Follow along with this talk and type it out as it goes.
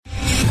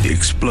the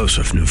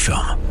explosive new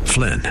film,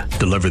 Flynn,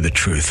 deliver the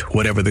truth,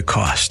 whatever the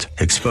cost,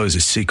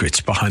 exposes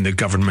secrets behind the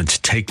government's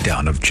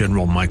takedown of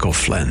General Michael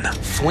Flynn.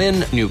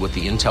 Flynn knew what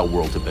the intel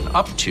world had been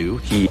up to.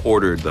 He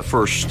ordered the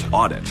first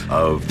audit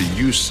of the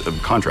use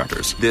of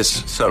contractors.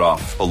 This set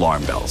off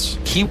alarm bells.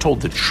 He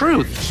told the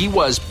truth. He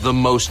was the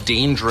most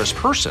dangerous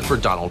person for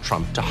Donald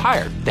Trump to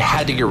hire. They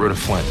had to get rid of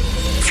Flynn.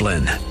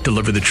 Flynn,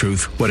 deliver the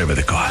truth, whatever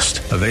the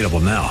cost. Available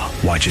now.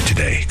 Watch it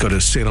today. Go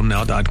to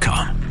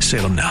salemnow.com.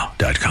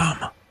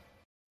 salemnow.com.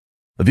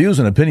 The views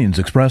and opinions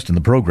expressed in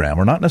the program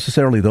are not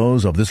necessarily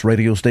those of this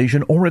radio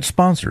station or its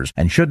sponsors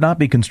and should not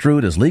be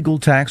construed as legal,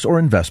 tax, or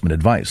investment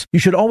advice. You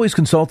should always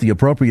consult the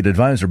appropriate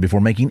advisor before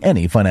making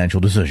any financial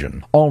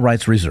decision. All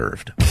rights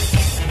reserved.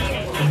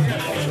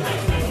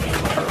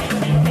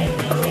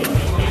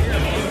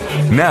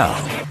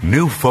 Now,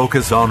 new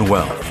focus on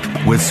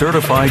wealth with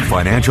certified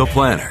financial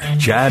planner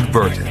Chad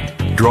Burton.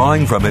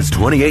 Drawing from his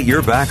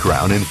 28-year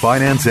background in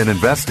finance and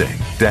investing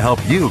to help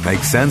you make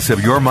sense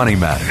of your money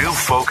matters. New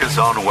focus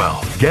on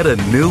wealth. Get a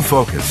new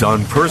focus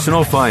on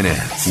personal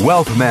finance,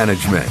 wealth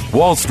management,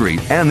 Wall Street,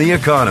 and the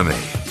economy.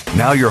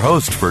 Now your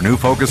host for New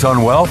Focus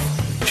on Wealth,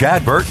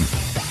 Chad Burton.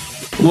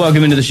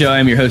 Welcome into the show.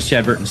 I'm your host,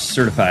 Chad Burton,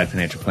 certified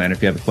financial planner.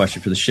 If you have a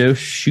question for the show,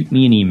 shoot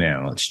me an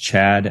email. It's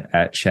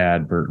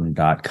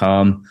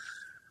chad@chadburton.com.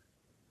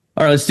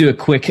 All right, let's do a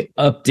quick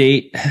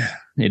update.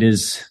 It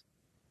is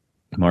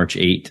March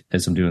 8th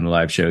as I'm doing the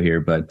live show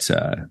here, but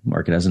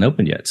market hasn't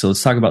opened yet. So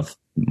let's talk about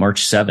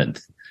March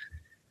 7th.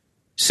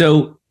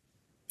 So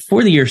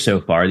for the year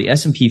so far, the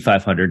S&P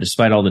 500,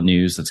 despite all the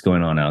news that's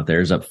going on out there,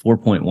 is up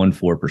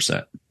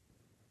 4.14%.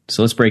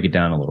 So let's break it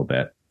down a little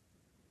bit.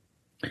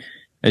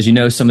 As you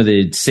know, some of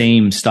the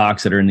same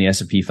stocks that are in the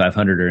S&P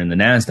 500 are in the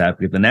NASDAQ,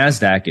 because the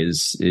NASDAQ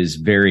is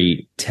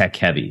very tech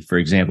heavy. For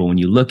example, when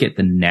you look at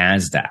the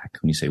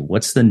NASDAQ, when you say,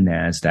 what's the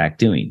NASDAQ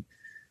doing?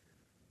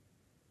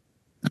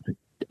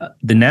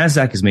 The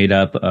NASDAQ is made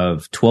up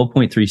of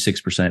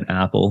 12.36%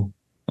 Apple,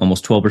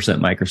 almost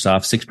 12%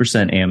 Microsoft,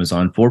 6%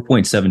 Amazon,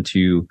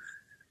 4.72%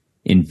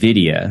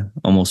 NVIDIA,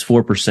 almost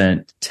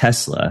 4%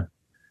 Tesla.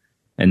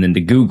 And then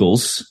the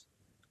Googles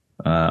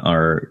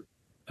are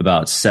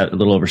about a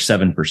little over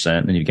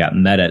 7%. Then you've got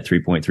Meta at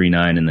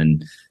 3.39%, and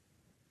then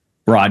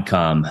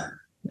Broadcom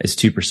is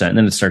 2%. And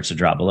then it starts to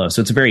drop below.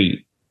 So it's a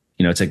very,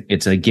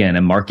 it's again,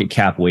 a market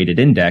cap weighted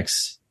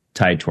index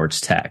tied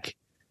towards tech.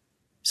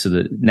 So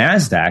the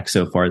NASDAQ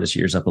so far this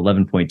year is up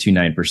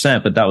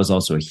 11.29%, but that was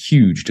also a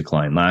huge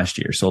decline last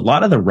year. So a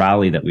lot of the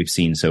rally that we've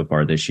seen so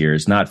far this year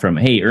is not from,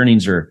 hey,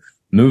 earnings are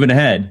moving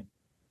ahead.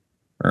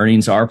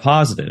 Earnings are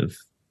positive.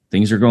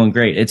 Things are going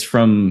great. It's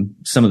from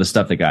some of the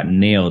stuff that got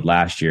nailed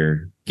last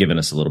year, giving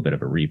us a little bit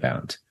of a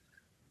rebound.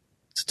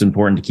 So it's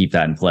important to keep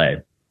that in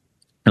play.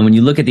 And when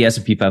you look at the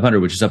S&P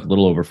 500, which is up a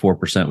little over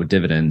 4% with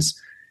dividends,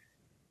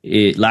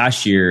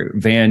 last year,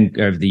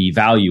 the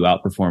value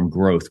outperformed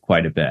growth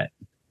quite a bit.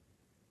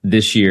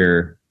 This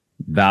year,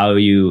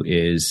 value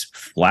is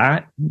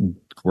flat.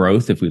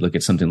 Growth, if we look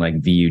at something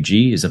like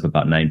VUG, is up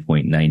about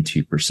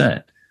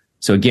 9.92%.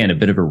 So again, a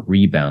bit of a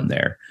rebound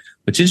there.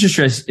 What's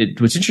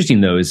interesting,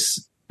 though,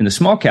 is in the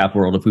small cap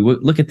world, if we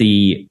look at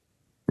the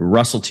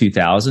Russell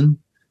 2000,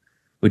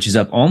 which is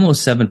up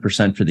almost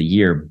 7% for the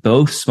year,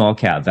 both small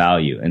cap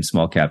value and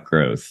small cap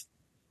growth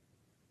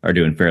are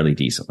doing fairly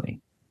decently.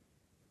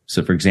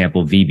 So, for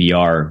example,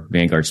 VBR,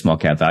 Vanguard Small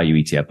Cap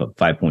Value ETF, up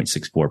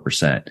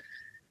 5.64%.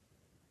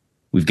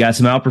 We've got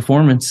some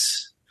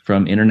outperformance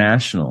from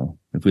international.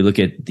 If we look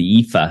at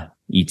the EFA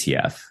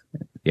ETF,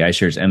 the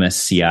iShares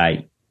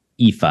MSCI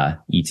EFA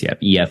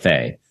ETF,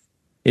 EFA,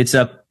 it's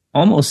up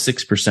almost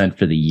 6%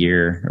 for the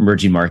year.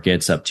 Emerging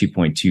markets up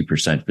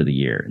 2.2% for the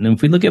year. And then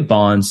if we look at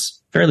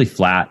bonds, fairly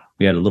flat.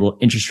 We had a little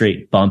interest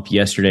rate bump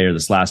yesterday or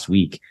this last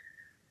week.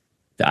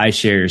 The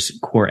iShares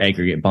Core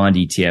Aggregate Bond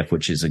ETF,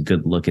 which is a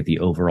good look at the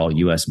overall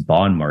U.S.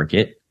 bond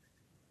market.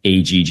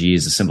 AGG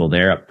is the symbol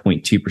there, up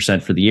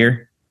 0.2% for the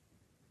year.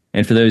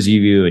 And for those of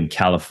you in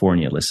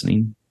California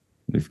listening,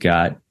 we've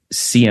got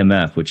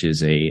CMF, which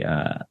is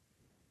a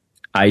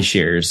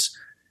iShares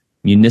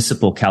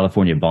Municipal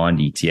California Bond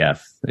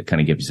ETF that kind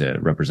of gives you a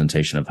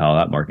representation of how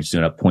that market's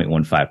doing, up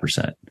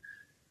 0.15%.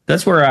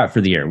 That's where we're at for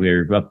the year.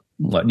 We're up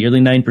nearly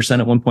 9%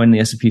 at one point in the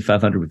S&P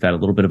 500. We've had a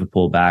little bit of a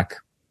pullback.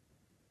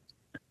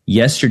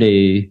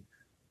 Yesterday,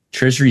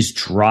 Treasuries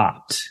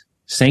dropped,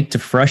 sank to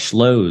fresh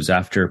lows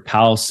after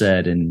Powell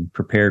said in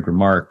prepared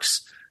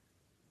remarks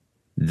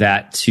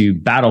that to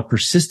battle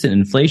persistent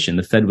inflation,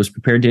 the Fed was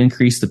prepared to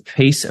increase the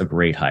pace of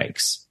rate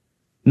hikes.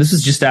 And this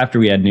was just after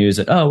we had news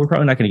that, we're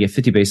probably not going to get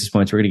 50 basis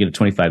points. We're going to get a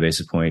 25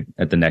 basis point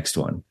at the next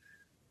one.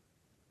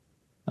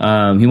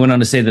 He went on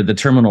to say that the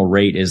terminal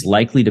rate is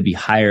likely to be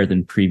higher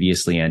than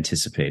previously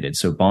anticipated.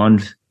 So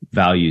bond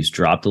values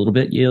dropped a little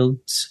bit,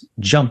 yields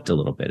jumped a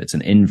little bit. It's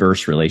an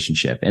inverse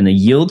relationship. And the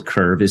yield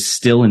curve is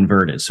still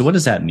inverted. So what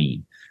does that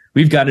mean?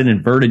 We've got an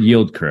inverted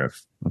yield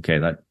curve. Okay,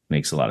 that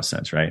makes a lot of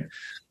sense, right?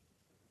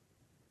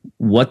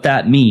 What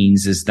that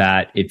means is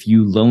that if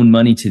you loan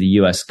money to the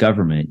U.S.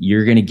 government,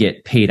 you're going to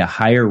get paid a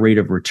higher rate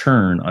of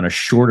return on a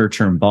shorter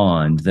term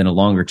bond than a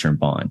longer term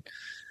bond.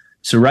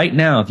 So right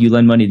now, if you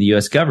lend money to the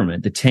U.S.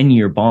 government, the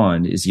 10-year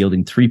bond is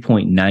yielding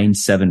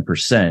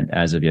 3.97%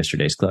 as of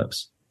yesterday's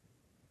close.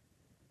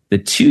 The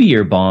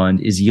 2-year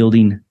bond is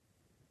yielding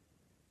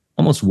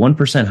almost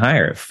 1%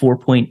 higher at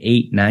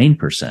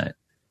 4.89%.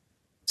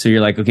 So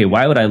you're like, okay,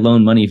 why would I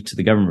loan money to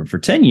the government for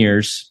 10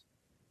 years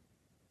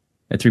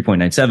at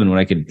 3.97 when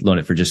I could loan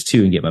it for just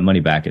 2 and get my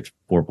money back at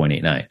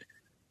 4.89?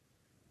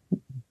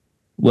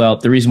 Well,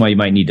 the reason why you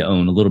might need to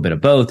own a little bit of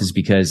both is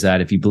because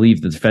that if you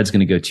believe that the Fed's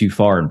going to go too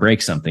far and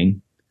break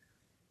something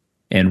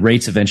and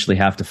rates eventually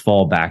have to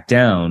fall back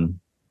down,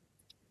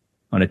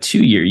 on a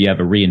 2-year, you have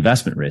a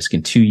reinvestment risk.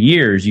 In 2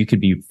 years, you could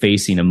be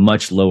facing a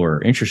much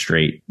lower interest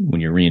rate when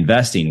you're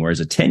reinvesting, whereas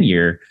a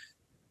 10-year,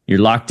 you're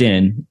locked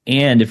in.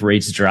 And if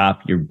rates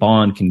drop, your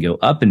bond can go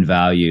up in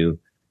value,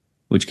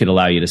 which could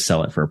allow you to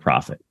sell it for a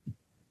profit.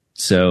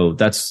 So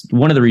that's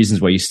one of the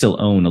reasons why you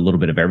still own a little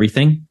bit of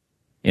everything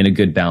in a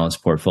good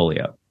balanced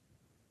portfolio.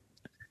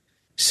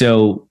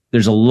 So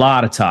there's a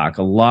lot of talk,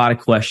 a lot of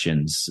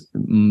questions.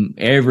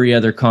 Every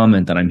other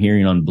comment that I'm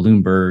hearing on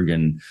Bloomberg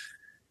and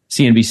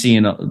CNBC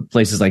and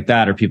places like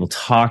that are people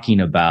talking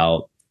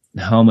about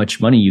how much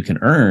money you can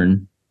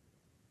earn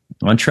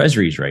on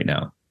treasuries right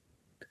now.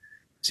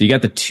 So you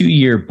got the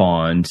 2-year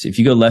bond. If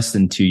you go less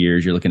than 2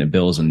 years, you're looking at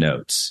bills and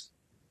notes.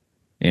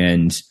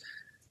 And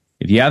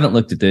if you haven't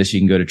looked at this, you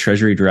can go to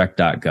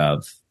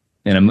treasurydirect.gov.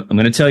 And I'm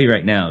going to tell you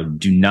right now,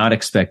 do not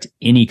expect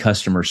any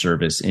customer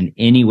service in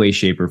any way,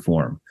 shape, or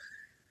form.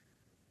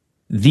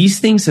 These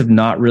things have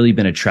not really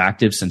been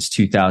attractive since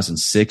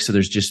 2006. So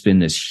there's just been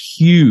this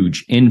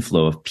huge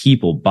inflow of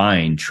people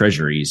buying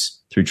treasuries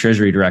through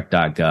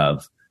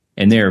treasurydirect.gov.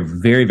 And they're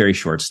very, very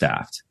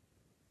short-staffed.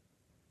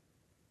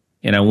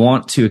 And I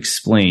want to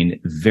explain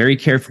very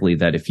carefully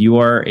that if you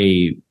are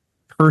a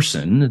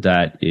person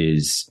that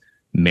is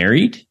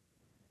married,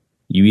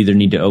 you either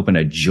need to open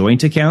a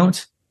joint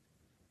account.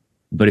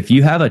 But if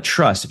you have a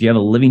trust, if you have a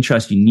living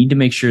trust, you need to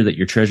make sure that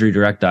your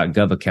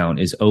treasurydirect.gov account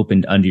is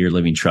opened under your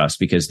living trust,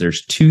 because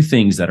there's 2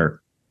 things that are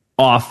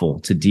awful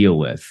to deal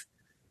with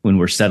when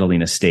we're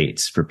settling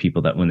estates for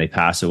people that when they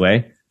pass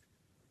away.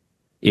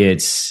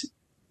 It's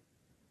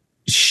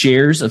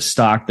shares of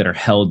stock that are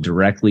held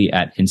directly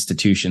at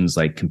institutions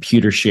like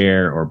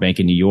Computershare or Bank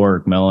of New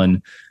York,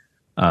 Mellon,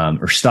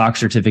 or stock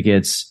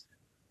certificates,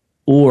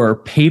 or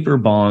paper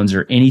bonds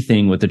or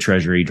anything with the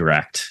Treasury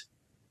Direct.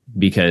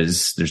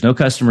 Because there's no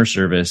customer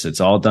service. It's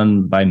all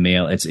done by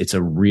mail. It's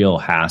a real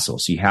hassle.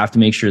 So you have to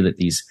make sure that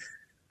these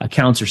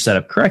accounts are set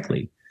up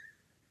correctly.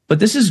 But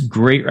this is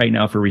great right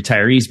now for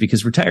retirees,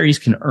 because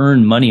retirees can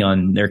earn money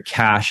on their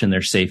cash and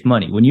their safe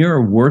money. When you're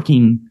a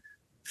working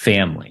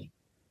family,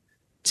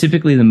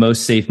 typically the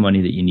most safe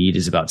money that you need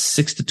is about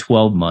 6 to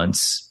 12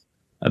 months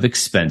of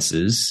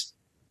expenses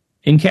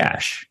in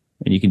cash.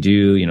 And you can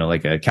do,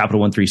 like a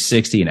Capital One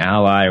 360, an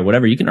Ally, or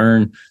whatever. You can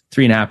earn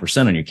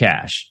 3.5% on your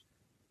cash.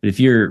 But if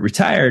you're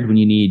retired, when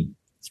you need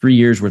 3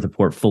 years worth of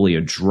portfolio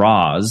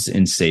draws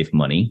in safe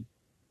money,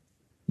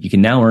 you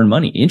can now earn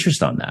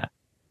interest on that.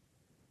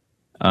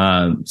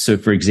 So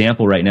for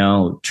example, right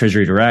now,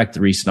 Treasury Direct, the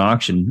recent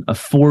auction, a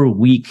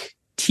 4-week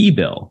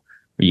T-bill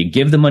where you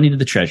give the money to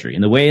the Treasury.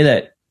 And the way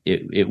that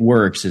it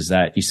works is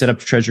that you set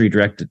up a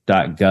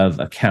treasurydirect.gov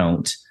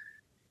account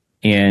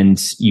and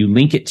you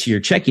link it to your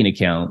checking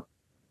account.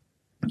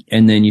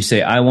 And then you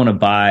say, I want to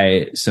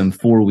buy some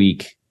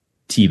 4-week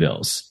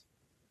T-bills.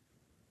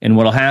 And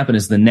what'll happen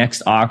is the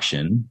next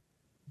auction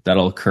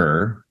that'll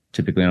occur,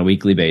 typically on a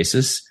weekly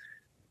basis,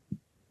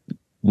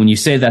 when you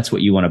say that's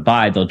what you want to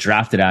buy, they'll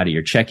draft it out of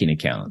your checking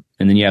account.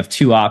 And then you have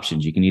 2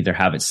 options. You can either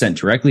have it sent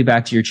directly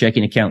back to your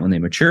checking account when they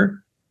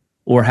mature,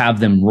 or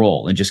have them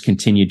roll and just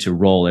continue to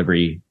roll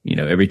every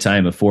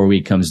time a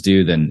 4-week comes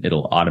due, then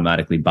it'll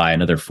automatically buy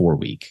another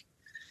 4-week.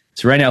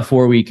 So right now,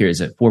 4-week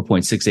is at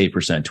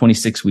 4.68%,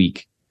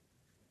 26-week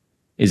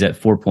is at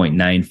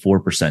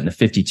 4.94%, and the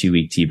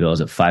 52-week T-bill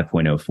is at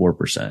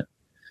 5.04%.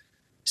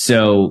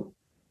 So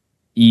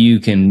you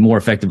can more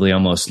effectively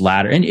almost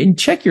ladder and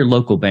check your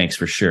local banks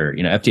for sure.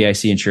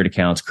 FDIC insured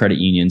accounts, credit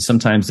unions,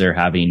 sometimes they're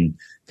having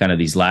kind of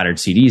these laddered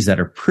CDs that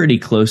are pretty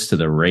close to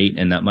the rate,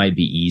 and that might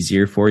be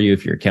easier for you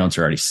if your accounts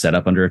are already set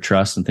up under a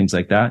trust and things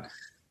like that.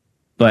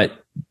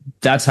 But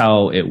that's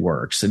how it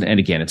works. And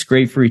again, it's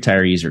great for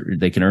retirees, or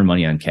they can earn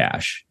money on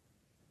cash.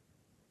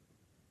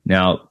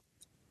 Now,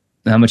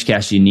 how much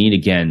cash do you need?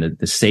 Again,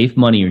 the safe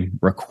money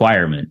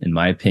requirement, in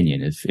my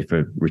opinion, if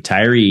a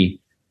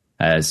retiree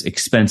has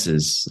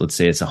expenses, let's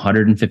say it's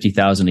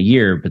 $150,000 a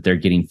year, but they're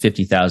getting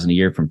 $50,000 a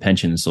year from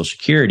pension and Social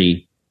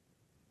Security,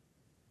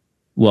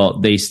 well,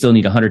 they still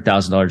need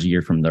 $100,000 a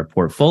year from their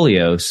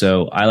portfolio.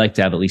 So I like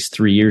to have at least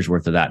 3 years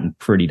worth of that in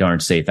pretty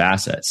darn safe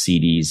assets,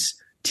 CDs,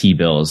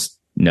 T-bills,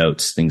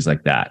 notes, things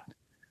like that.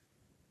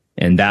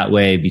 And that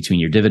way,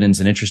 between your dividends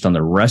and interest on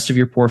the rest of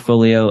your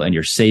portfolio and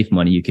your safe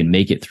money, you can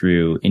make it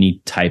through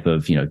any type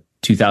of,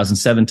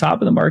 2007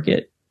 top of the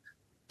market,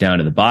 down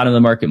to the bottom of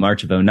the market,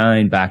 March of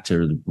 2009, back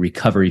to the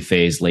recovery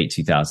phase, late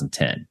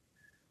 2010.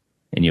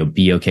 And you'll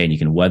be okay, and you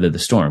can weather the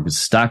storm, because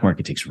the stock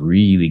market takes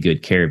really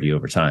good care of you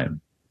over time.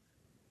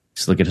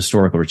 Just look at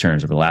historical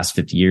returns over the last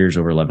 50 years,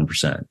 over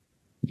 11%,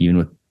 even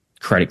with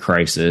credit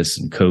crisis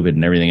and COVID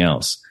and everything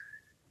else.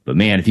 But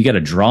man, if you got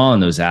to draw on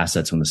those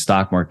assets when the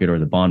stock market or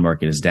the bond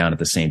market is down at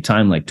the same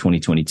time, like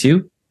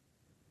 2022,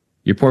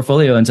 your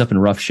portfolio ends up in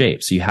rough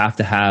shape. So you have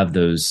to have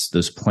those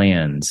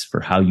plans for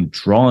how you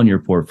draw on your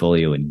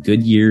portfolio in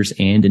good years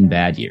and in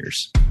bad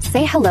years.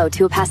 Say hello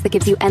to a pass that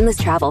gives you endless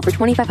travel for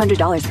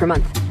 $2,500 per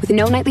month with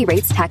no nightly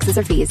rates, taxes,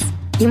 or fees.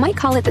 You might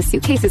call it the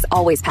suitcase is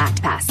always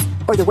packed pass,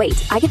 or the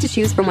wait, I get to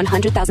choose from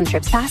 100,000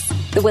 trips pass,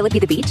 the will it be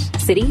the beach,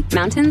 city,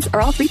 mountains,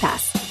 or all three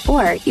pass.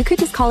 Or you could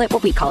just call it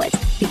what we call it,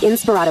 the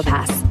Inspirato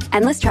Pass.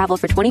 Endless travel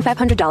for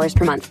 $2,500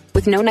 per month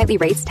with no nightly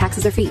rates,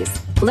 taxes, or fees.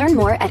 Learn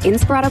more at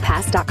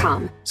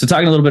InspiratoPass.com. So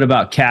talking a little bit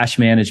about cash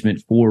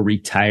management for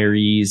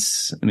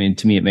retirees. I mean,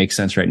 to me, it makes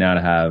sense right now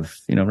to have,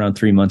 around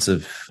 3 months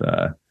of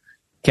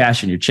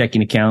cash in your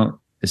checking account.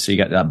 So you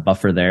got that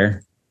buffer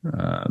there.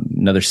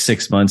 Another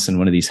 6 months in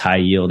one of these high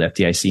yield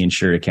FDIC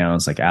insured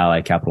accounts like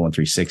Ally, Capital One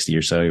 360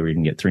 or so, where you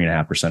can get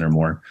 3.5% or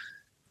more.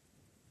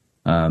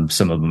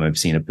 Some of them I've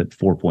seen up at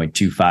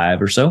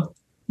 4.25 or so.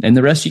 And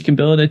the rest you can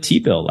build a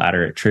T-bill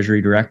ladder at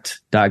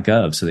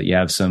treasurydirect.gov so that you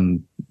have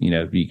some,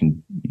 you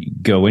can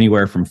go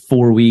anywhere from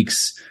 4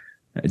 weeks,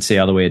 I'd say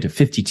all the way to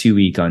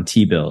 52-week on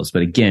T-bills.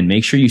 But again,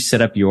 make sure you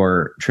set up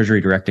your Treasury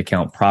Direct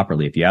account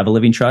properly. If you have a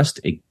living trust,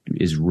 it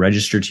is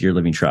registered to your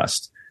living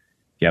trust.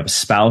 If you have a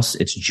spouse,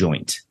 it's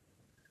joint.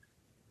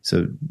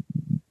 So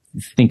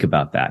think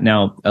about that.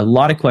 Now, a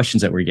lot of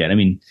questions that we're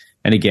getting.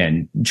 And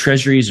again,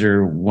 treasuries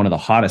are one of the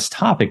hottest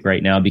topic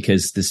right now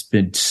because there's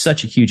been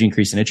such a huge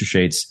increase in interest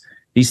rates.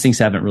 These things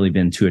haven't really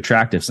been too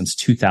attractive since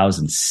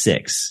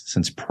 2006,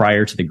 since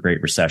prior to the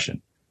Great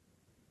Recession.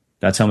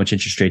 That's how much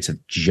interest rates have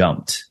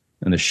jumped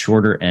on the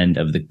shorter end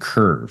of the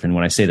curve. And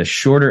when I say the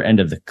shorter end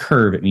of the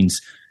curve, it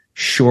means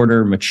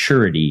shorter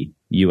maturity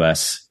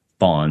U.S.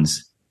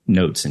 bonds,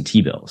 notes, and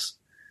T-bills.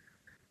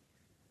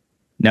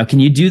 Now, can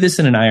you do this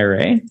in an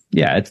IRA?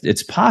 Yeah,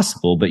 it's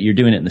possible, but you're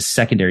doing it in the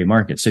secondary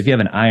market. So if you have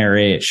an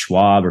IRA at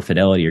Schwab or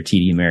Fidelity or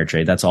TD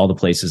Ameritrade, that's all the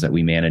places that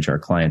we manage our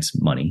clients'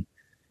 money.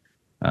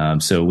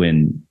 So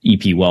when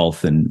EP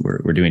Wealth and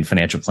we're doing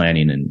financial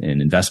planning and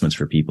investments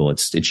for people,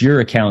 it's your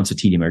accounts at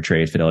TD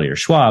Ameritrade, Fidelity, or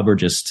Schwab. We're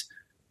just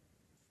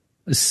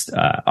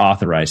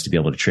authorized to be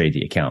able to trade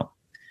the account.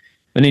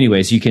 But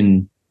anyways, you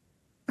can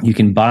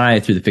buy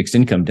through the fixed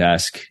income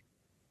desk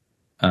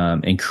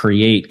and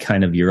create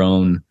kind of your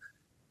own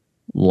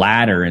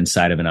ladder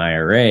inside of an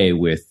IRA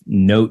with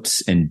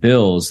notes and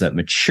bills that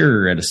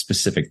mature at a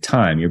specific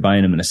time. You're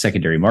buying them in a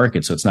secondary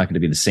market, so it's not going to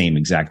be the same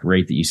exact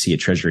rate that you see at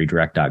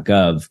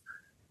treasurydirect.gov,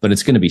 but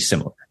it's going to be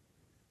similar.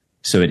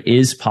 So it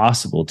is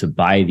possible to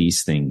buy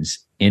these things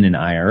in an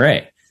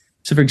IRA.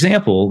 So for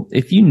example,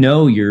 if you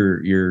know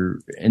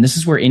and this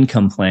is where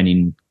income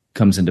planning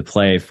comes into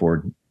play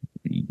for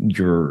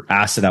your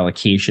asset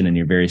allocation and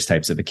your various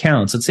types of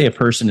accounts. Let's say a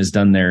person has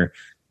done their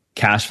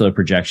cash flow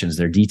projections,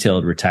 their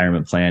detailed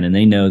retirement plan, and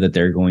they know that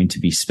they're going to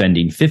be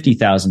spending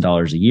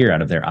 $50,000 a year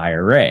out of their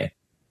IRA.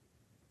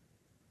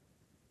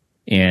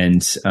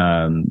 And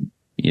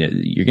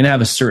you're going to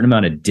have a certain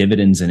amount of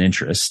dividends and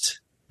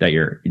interest that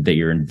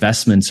your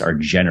investments are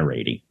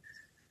generating.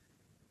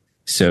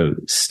 So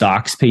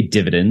stocks pay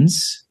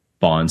dividends,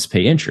 bonds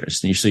pay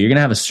interest. And so you're going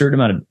to have a certain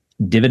amount of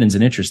dividends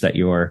and interest that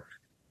your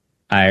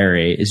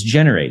IRA is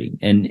generating.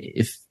 And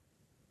if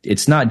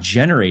it's not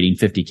generating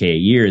 $50K a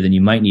year, then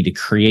you might need to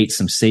create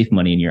some safe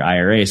money in your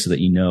IRA so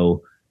that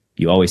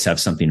you always have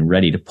something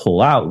ready to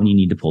pull out when you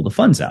need to pull the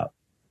funds out.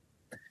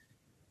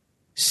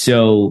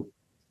 So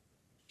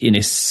in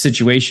a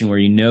situation where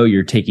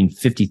you're taking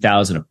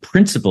 $50,000 of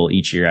principal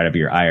each year out of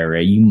your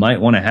IRA, you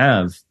might want to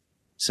have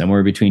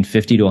somewhere between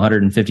 $50,000 to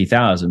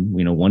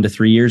 $150,000, 1 to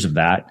 3 years of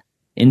that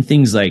in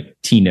things like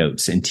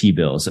T-notes and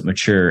T-bills that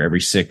mature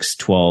every 6,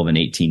 12, and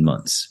 18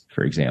 months,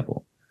 for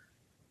example.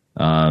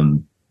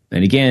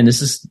 And again,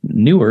 this is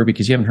newer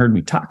because you haven't heard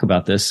me talk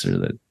about this for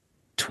the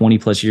 20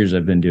 plus years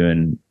I've been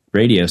doing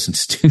radio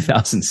since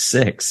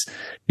 2006,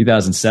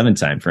 2007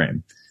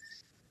 timeframe.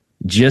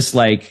 Just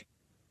like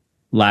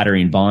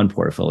laddering bond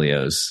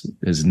portfolios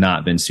has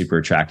not been super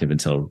attractive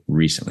until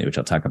recently, which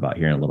I'll talk about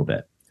here in a little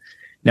bit.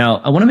 Now,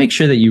 I want to make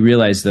sure that you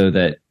realize, though,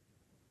 that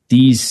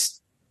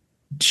these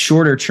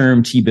shorter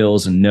term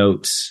T-bills and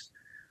notes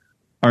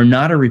are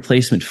not a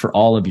replacement for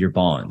all of your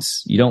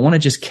bonds. You don't want to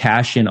just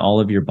cash in all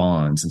of your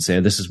bonds and say,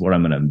 this is what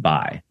I'm going to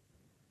buy.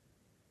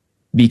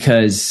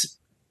 Because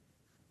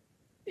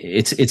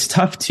it's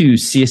tough to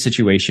see a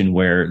situation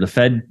where the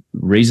Fed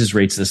raises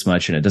rates this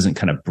much and it doesn't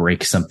kind of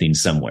break something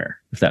somewhere,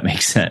 if that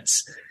makes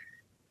sense.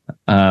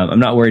 I'm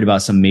not worried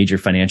about some major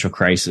financial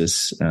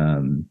crisis.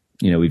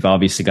 We've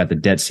obviously got the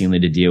debt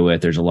ceiling to deal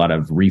with. There's a lot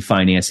of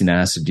refinancing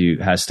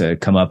that has to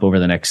come up over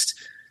the next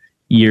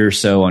year or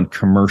so on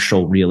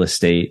commercial real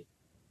estate.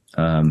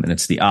 And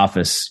it's the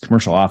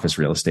commercial office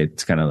real estate.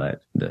 It's kind of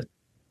the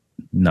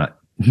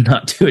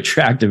not too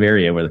attractive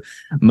area where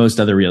most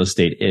other real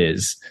estate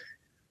is.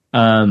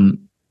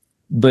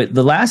 But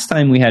the last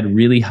time we had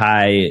really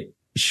high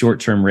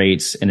short-term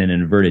rates and an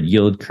inverted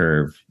yield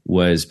curve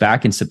was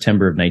back in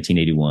September of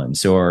 1981.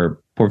 So our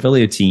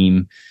portfolio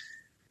team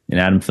and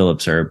Adam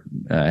Phillips, our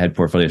head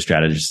portfolio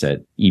strategist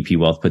at EP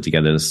Wealth, put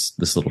together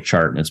this little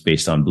chart, and it's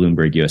based on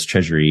Bloomberg U.S.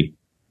 Treasury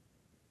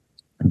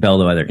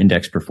bellwether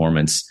index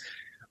performance.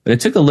 But I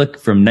took a look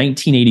from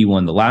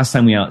 1981, the last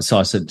time we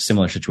saw a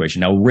similar situation.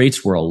 Now,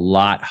 rates were a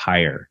lot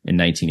higher in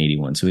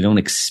 1981, so we don't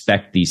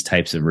expect these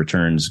types of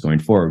returns going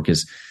forward,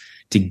 because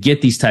to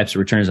get these types of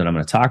returns that I'm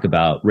going to talk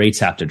about, rates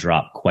have to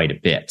drop quite a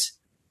bit.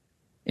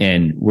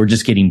 And we're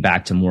just getting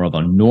back to more of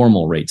a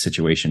normal rate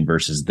situation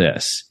versus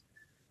this.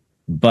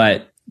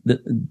 But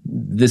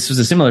this was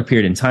a similar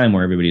period in time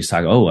where everybody was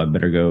talking, oh, I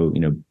better go,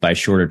 buy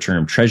shorter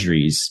term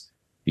treasuries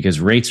because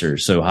rates are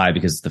so high,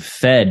 because the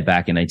Fed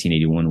back in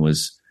 1981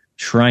 was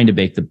trying to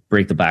break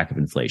the back of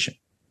inflation.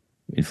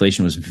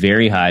 Inflation was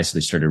very high, so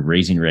they started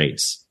raising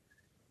rates,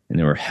 and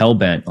they were hell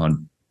bent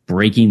on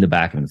breaking the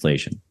back of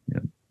inflation,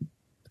 like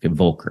a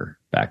Volcker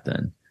back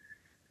then.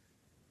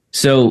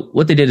 So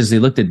what they did is they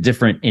looked at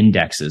different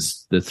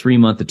indexes, the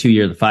 3-month, the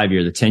 2-year, the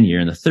 5-year, the 10-year,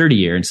 and the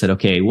 30-year, and said,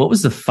 okay, what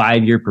was the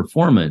 5-year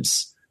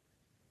performance?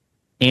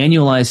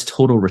 Annualized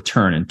total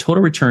return. And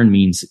total return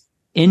means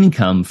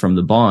income from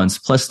the bonds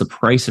plus the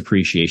price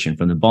appreciation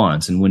from the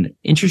bonds. And when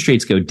interest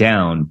rates go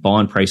down,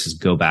 bond prices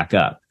go back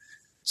up.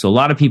 So a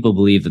lot of people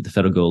believe that the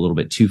Fed will go a little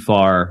bit too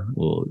far,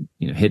 will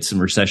hit some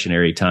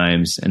recessionary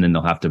times, and then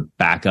they'll have to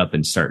back up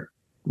and start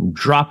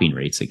dropping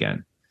rates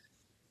again.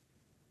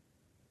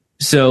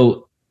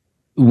 So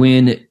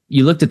when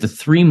you looked at the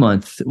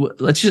 3-month,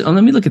 let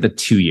me look at the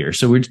 2-year.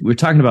 So we're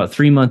talking about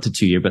 3-month to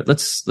 2-year, but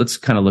let's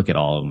kind of look at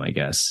all of them, I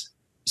guess.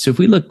 So if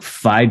we look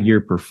 5-year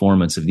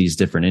performance of these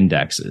different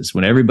indexes,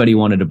 when everybody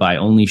wanted to buy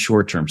only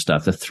short-term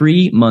stuff, the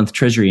 3-month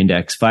Treasury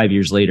index 5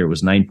 years later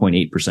was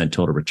 9.8%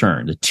 total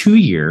return. The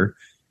 2-year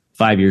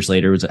 5 years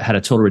later had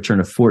a total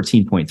return of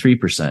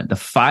 14.3%. The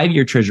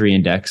 5-year Treasury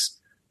index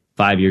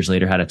 5 years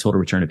later had a total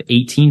return of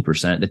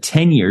 18%. The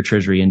 10-year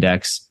Treasury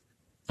index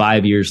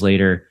 5 years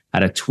later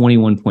had a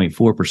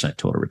 21.4%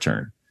 total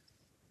return.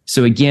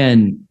 So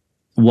again,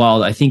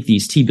 while I think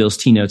these T-bills,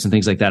 T-notes, and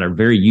things like that are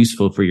very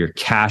useful for your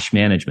cash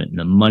management and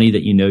the money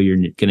that you're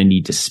going to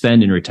need to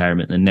spend in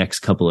retirement in the next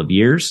couple of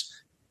years,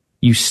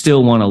 you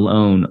still want to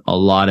own a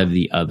lot of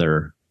the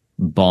other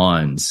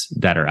bonds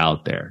that are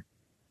out there.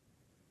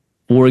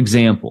 For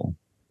example,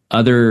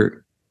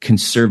 other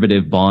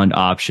conservative bond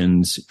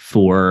options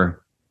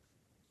for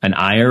an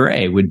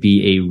IRA would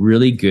be a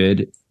really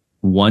good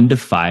 1 to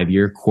 5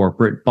 year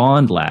corporate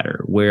bond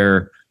ladder,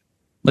 where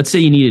let's say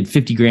you needed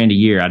 $50,000 a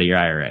year out of your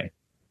IRA.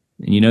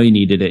 And you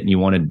needed it and you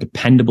want a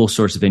dependable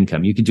source of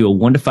income. You could do a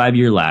 1 to 5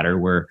 year ladder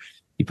where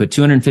you put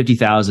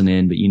 $250,000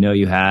 in, but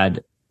you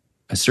had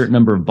a certain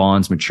number of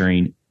bonds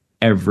maturing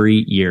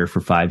every year for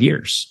 5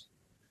 years.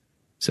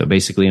 So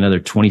basically another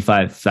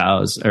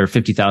 $25,000 or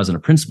 $50,000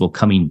 of principal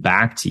coming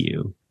back to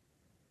you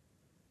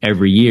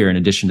every year in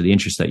addition to the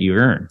interest that you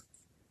earn.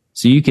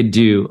 So you could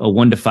do a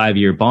 1 to 5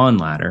 year bond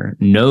ladder,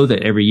 know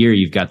that every year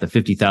you've got the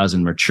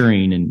 $50,000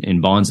 maturing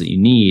in bonds that you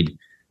need,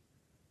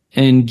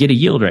 and get a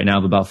yield right now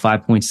of about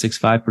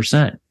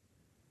 5.65%. And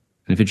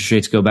if interest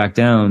rates go back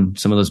down,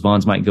 some of those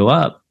bonds might go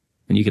up,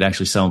 and you could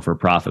actually sell them for a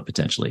profit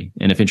potentially.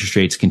 And if interest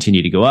rates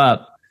continue to go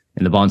up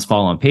and the bonds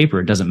fall on paper,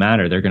 it doesn't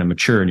matter. They're going to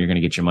mature and you're going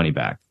to get your money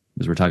back,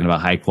 because we're talking about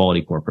high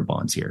quality corporate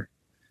bonds here.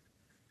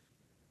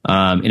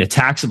 In a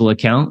taxable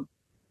account,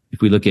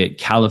 if we look at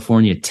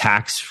California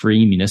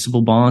tax-free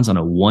municipal bonds on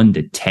a 1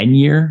 to 10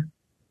 year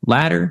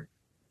ladder,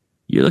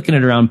 you're looking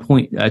at around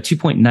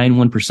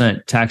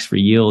 2.91%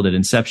 tax-free yield at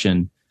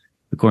inception,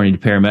 according to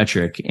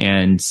Parametric.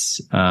 And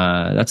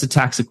that's a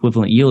tax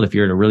equivalent yield, if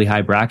you're at a really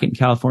high bracket in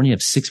California, of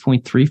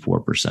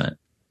 6.34%.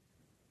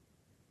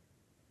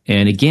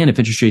 And again, if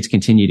interest rates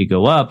continue to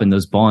go up and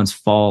those bonds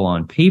fall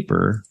on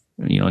paper,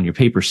 on your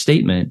paper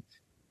statement,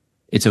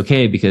 it's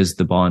okay because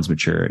the bonds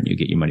mature and you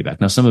get your money back.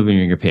 Now, some of them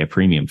you're going to pay a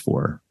premium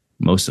for,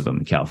 most of them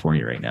in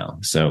California right now.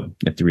 So you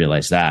have to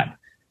realize that.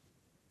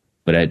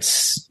 But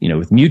it's,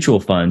 with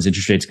mutual funds,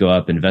 interest rates go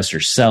up,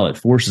 investors sell, it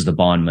forces the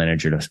bond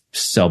manager to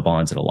sell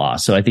bonds at a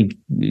loss. So I think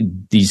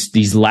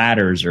these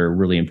ladders are a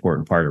really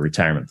important part of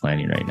retirement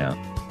planning right now.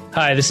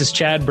 Hi, this is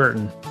Chad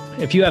Burton.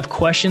 If you have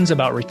questions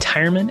about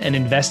retirement and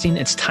investing,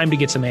 it's time to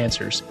get some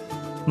answers.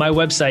 My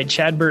website,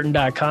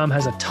 chadburton.com,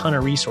 has a ton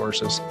of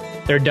resources.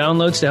 There are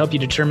downloads to help you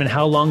determine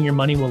how long your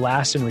money will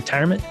last in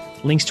retirement,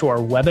 links to our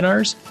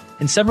webinars,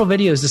 and several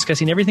videos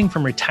discussing everything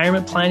from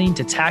retirement planning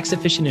to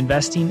tax-efficient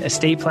investing,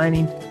 estate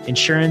planning,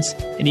 insurance,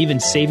 and even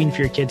saving for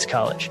your kids'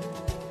 college.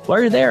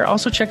 While you're there,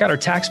 also check out our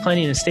tax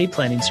planning and estate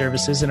planning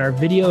services and our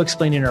video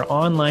explaining our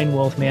online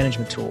wealth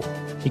management tool.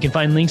 You can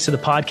find links to the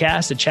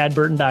podcast at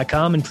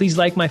chadburton.com, and please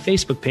like my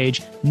Facebook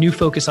page, New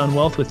Focus on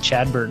Wealth with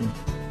Chad Burton.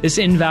 This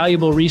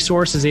invaluable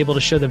resource is able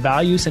to show the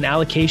values and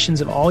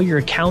allocations of all your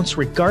accounts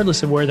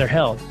regardless of where they're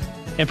held.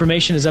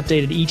 Information is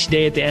updated each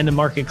day at the end of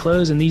market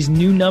close, and these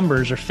new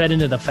numbers are fed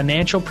into the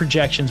financial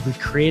projections we've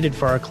created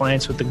for our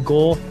clients with the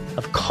goal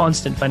of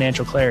constant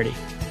financial clarity.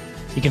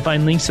 You can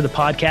find links to the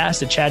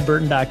podcast at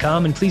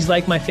chadburton.com, and please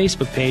like my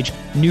Facebook page,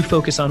 New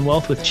Focus on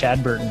Wealth with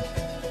Chad Burton.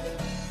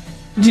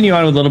 Continue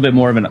on with a little bit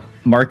more of a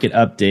market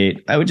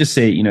update. I would just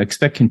say,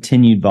 expect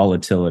continued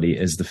volatility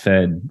as the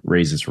Fed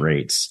raises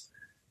rates.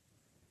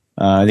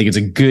 I think it's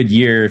a good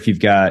year if you've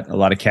got a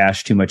lot of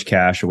cash, too much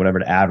cash, or whatever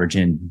to average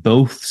in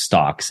both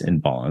stocks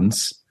and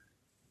bonds.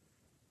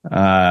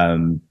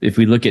 If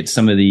we look at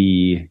some of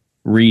the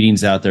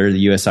readings out there, the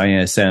US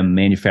ISM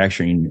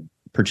Manufacturing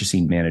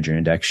Purchasing Manager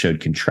Index showed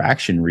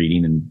contraction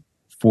reading in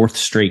fourth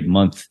straight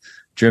month,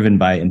 driven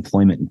by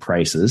employment and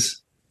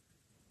prices.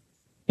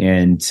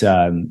 And,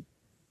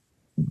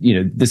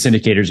 this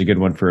indicator is a good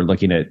one for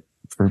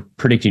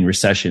predicting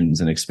recessions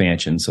and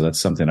expansion. So that's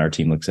something our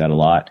team looks at a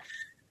lot.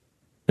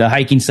 The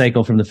hiking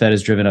cycle from the Fed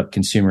has driven up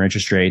consumer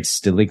interest rates.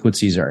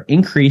 Delinquencies are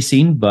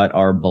increasing, but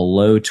are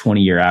below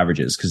 20-year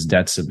averages because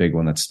debt's a big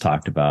one that's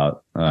talked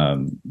about.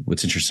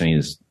 What's interesting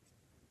is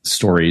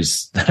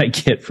stories that I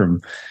get from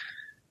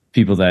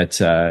people that,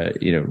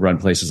 run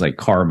places like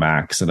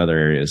CarMax and other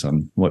areas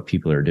on what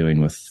people are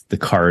doing with the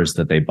cars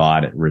that they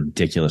bought at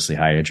ridiculously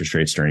high interest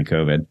rates during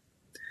COVID.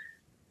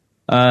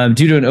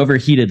 Due to an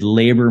overheated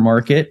labor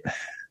market,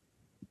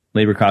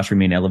 labor costs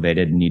remain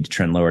elevated and need to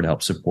trend lower to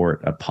help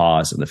support a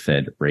pause in the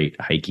Fed rate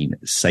hiking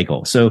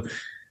cycle. So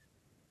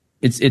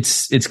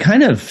it's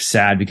kind of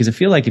sad because I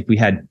feel like if we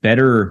had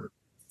better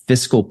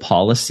fiscal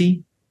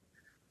policy,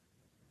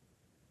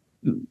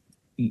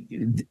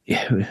 we'd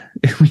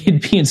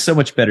be in so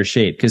much better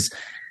shape, because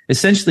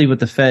essentially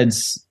what the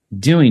Fed's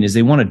doing is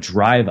they want to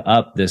drive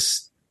up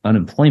this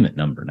unemployment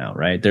number now,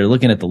 right? They're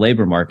looking at the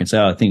labor market and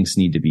say, things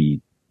need to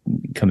be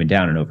coming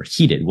down and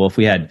overheated. Well, if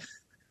we had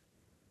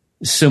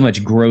so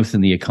much growth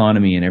in the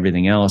economy and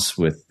everything else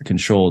with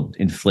controlled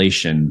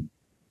inflation,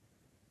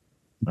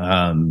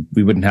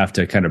 we wouldn't have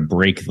to kind of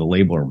break the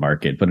labor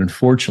market. But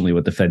unfortunately,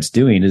 what the Fed's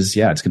doing is,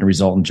 it's going to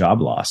result in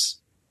job loss.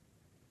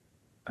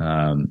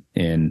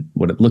 And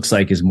what it looks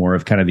like is more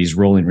of kind of these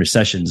rolling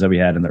recessions that we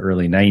had in the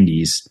early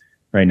 90s.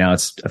 Right now,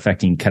 it's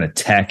affecting kind of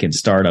tech and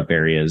startup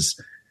areas,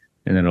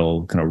 and then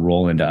it'll kind of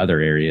roll into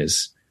other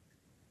areas.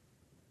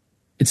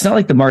 It's not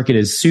like the market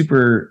is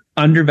super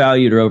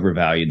undervalued or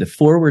overvalued. The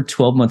forward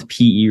 12-month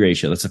PE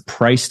ratio, that's a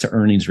price to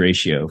earnings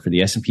ratio for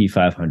the S&P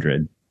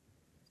 500,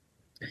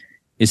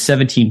 is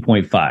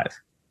 17.5.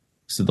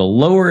 So the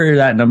lower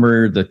that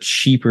number, the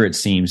cheaper it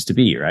seems to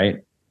be, right?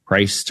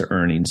 Price to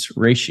earnings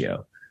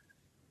ratio.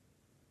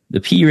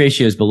 The PE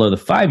ratio is below the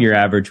 5-year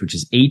average, which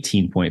is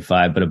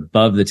 18.5, but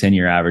above the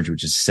 10-year average,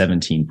 which is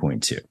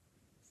 17.2.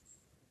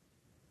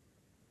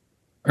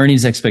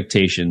 Earnings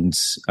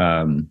expectations,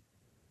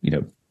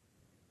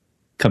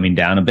 coming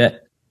down a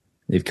bit.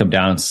 They've come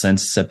down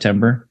since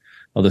September,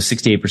 although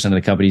 68% of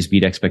the companies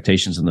beat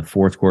expectations in the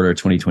fourth quarter of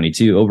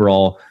 2022.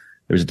 Overall,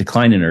 there was a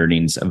decline in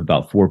earnings of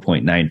about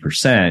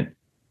 4.9%.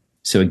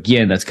 So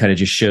again, that's kind of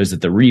just shows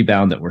that the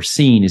rebound that we're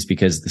seeing is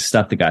because the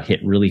stuff that got hit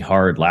really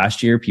hard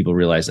last year, people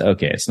realized,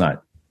 okay, it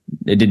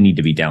didn't need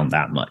to be down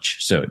that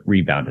much. So it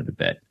rebounded a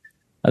bit.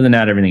 Other than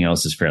that, everything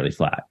else is fairly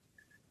flat.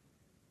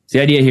 So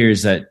the idea here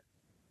is that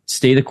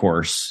stay the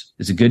course.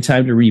 It's a good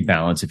time to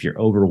rebalance if you're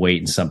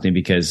overweight in something,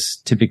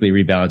 because typically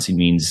rebalancing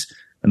means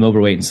I'm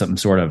overweight in some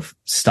sort of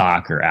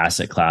stock or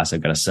asset class.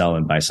 I've got to sell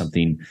and buy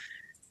something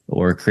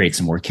or create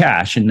some more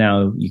cash. And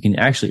now you can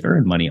actually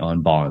earn money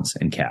on bonds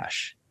and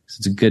cash. So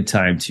it's a good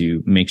time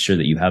to make sure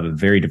that you have a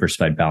very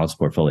diversified, balanced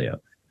portfolio.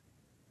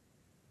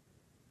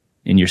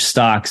 In your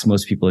stocks,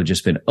 most people have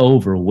just been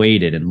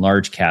overweighted in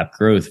large cap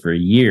growth for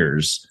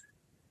years,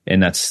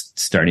 and that's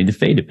starting to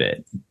fade a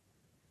bit.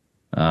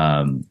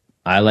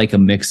 I like a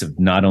mix of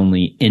not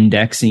only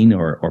indexing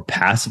or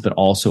passive, but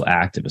also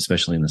active,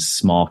 especially in the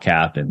small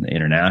cap and the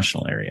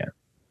international area.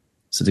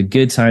 So it's a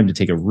good time to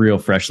take a real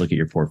fresh look at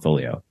your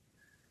portfolio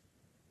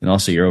and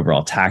also your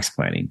overall tax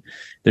planning.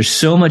 There's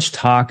so much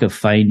talk of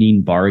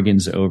finding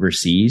bargains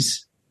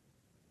overseas.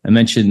 I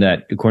mentioned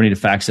that according to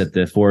FactSet,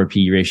 the forward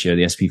PE ratio of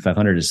the S&P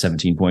 500 is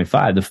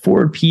 17.5. The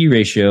forward PE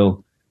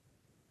ratio,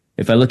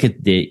 if I look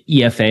at the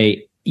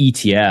EFA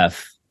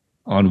ETF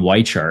on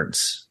Y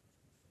charts,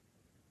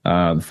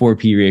 forward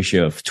PE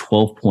ratio of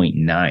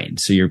 12.9.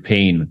 So you're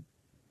paying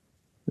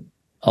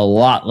a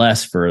lot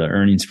less for the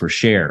earnings per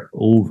share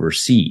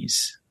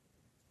overseas.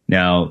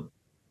 Now,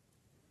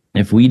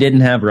 if we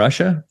didn't have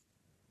Russia,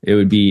 it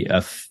would be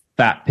a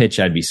fat pitch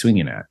I'd be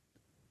swinging at.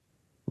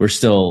 We're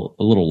still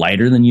a little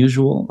lighter than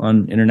usual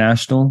on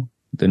international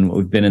than what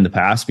we've been in the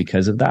past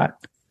because of that.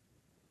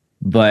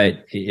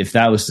 But if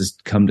that was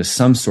to come to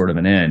some sort of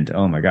an end,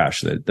 oh my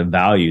gosh, the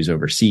values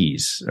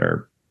overseas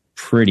are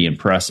pretty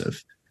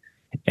impressive.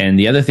 And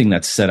the other thing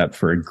that's set up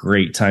for a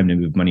great time to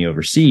move money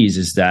overseas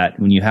is that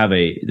when you have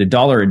the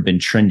dollar had been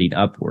trending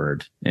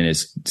upward and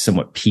is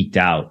somewhat peaked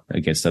out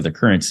against other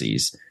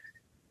currencies.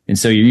 And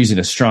so you're using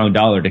a strong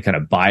dollar to kind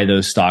of buy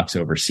those stocks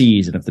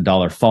overseas. And if the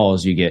dollar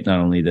falls, you get not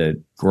only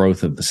the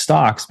growth of the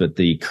stocks, but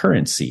the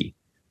currency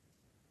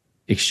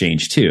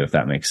exchange too, if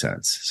that makes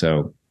sense.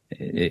 So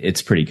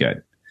it's pretty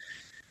good.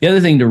 The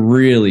other thing to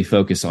really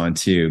focus on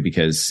too,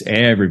 because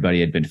everybody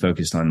had been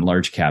focused on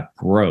large cap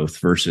growth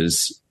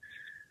versus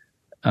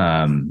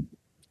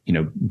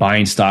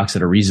buying stocks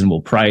at a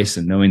reasonable price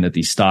and knowing that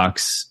these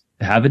stocks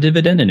have a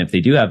dividend. And if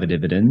they do have a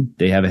dividend,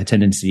 they have a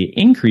tendency to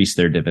increase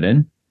their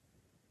dividend.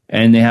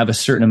 And they have a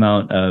certain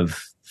amount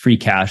of free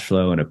cash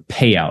flow and a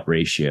payout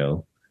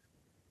ratio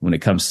when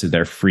it comes to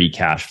their free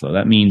cash flow.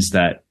 That means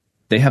that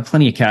they have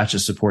plenty of cash to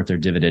support their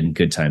dividend in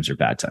good times or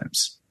bad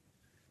times.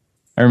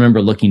 I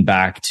remember looking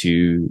back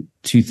to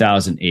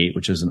 2008,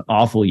 which was an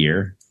awful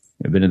year.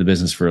 I've been in the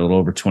business for a little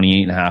over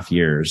 28 and a half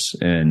years.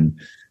 And,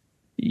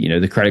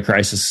 the credit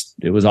crisis,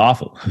 it was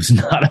awful. It was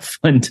not a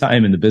fun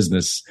time in the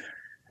business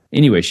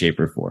any way, shape,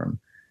 or form.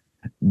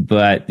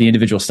 But the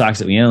individual stocks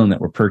that we own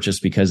that were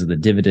purchased because of the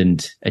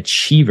dividend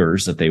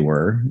achievers that they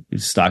were,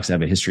 stocks that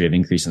have a history of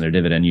increasing their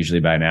dividend,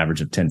 usually by an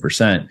average of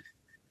 10%.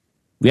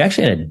 We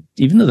actually had,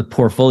 even though the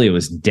portfolio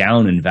was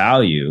down in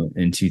value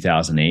in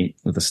 2008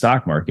 with the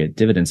stock market,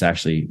 dividends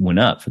actually went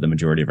up for the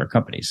majority of our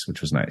companies,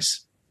 which was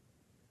nice.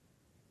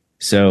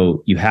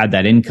 So you had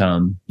that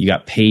income, you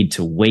got paid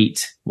to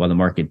wait while the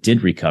market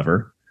did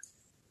recover.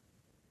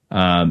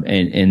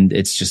 And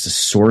it's just a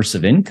source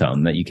of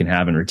income that you can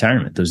have in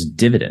retirement, those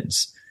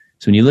dividends.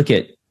 So when you look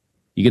at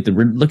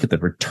the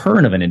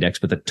return of an index,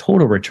 but the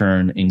total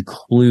return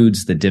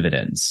includes the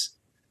dividends.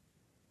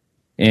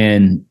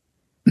 And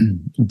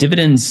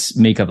dividends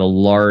make up a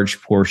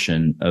large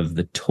portion of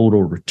the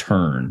total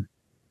return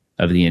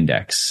of the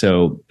index.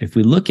 So if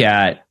we look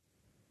at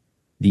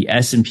the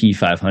S&P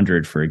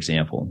 500, for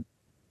example,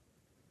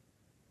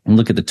 and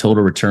look at the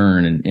total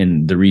return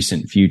in the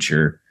recent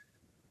future,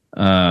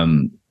 for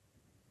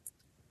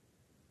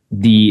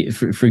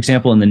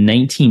example, in the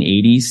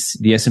 1980s,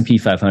 the S&P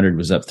 500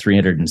 was up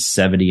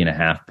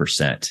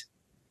 370.5%.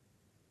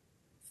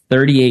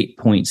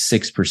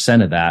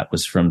 38.6% of that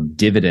was from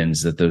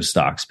dividends that those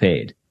stocks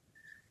paid.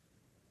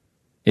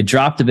 It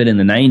dropped a bit in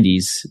the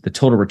 90s. The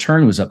total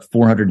return was up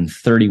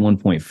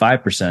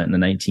 431.5% in the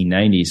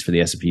 1990s for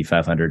the S&P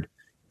 500.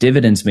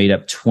 Dividends made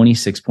up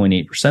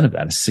 26.8% of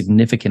that, a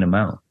significant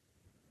amount.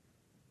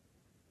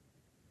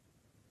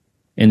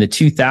 In the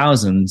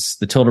 2000s,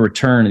 the total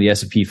return of the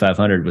S&P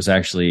 500 was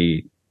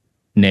actually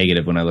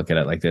negative when I look at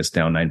it like this,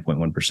 down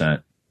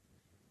 9.1%.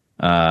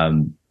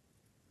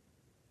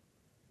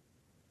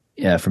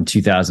 From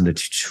 2000 to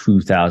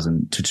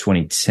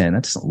 2010.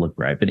 That doesn't look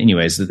right. But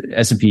anyways, the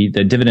S&P,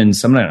 the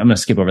dividends, I'm going to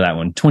skip over that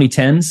one.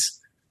 2010s.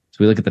 So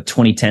we look at the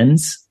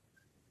 2010s,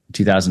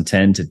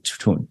 2010 to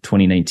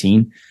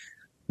 2019.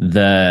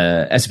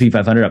 The S&P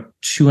 500 up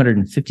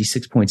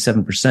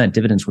 256.7%.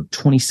 Dividends were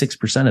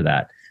 26% of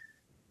that.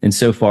 And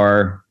so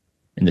far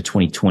in the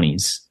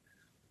 2020s,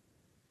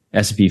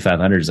 S&P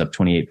 500 is up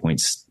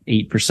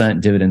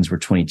 28.8%. Dividends were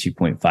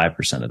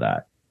 22.5% of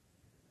that.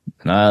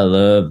 And I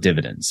love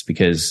dividends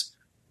because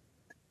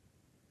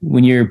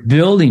when you're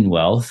building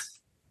wealth,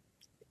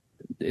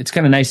 it's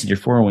kind of nice that your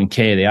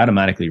 401k, they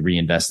automatically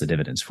reinvest the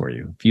dividends for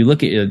you. If you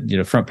look at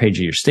the front page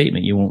of your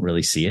statement, you won't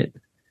really see it.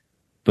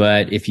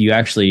 But if you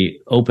actually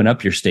open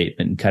up your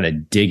statement and kind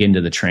of dig into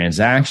the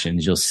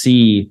transactions, you'll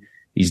see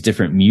these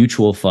different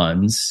mutual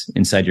funds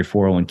inside your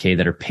 401k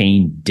that are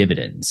paying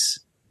dividends.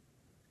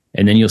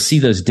 And then you'll see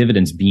those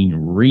dividends being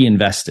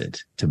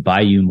reinvested to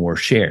buy you more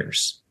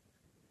shares.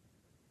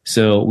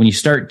 So when you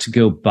start to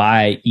go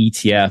buy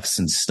ETFs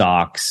and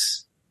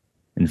stocks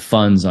and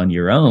funds on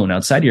your own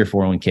outside of your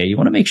 401k, you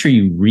want to make sure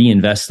you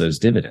reinvest those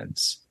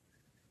dividends.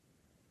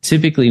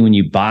 Typically, when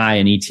you buy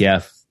an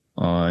ETF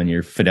on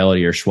your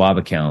Fidelity or Schwab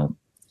account,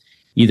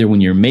 either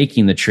when you're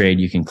making the trade,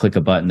 you can click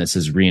a button that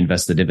says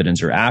reinvest the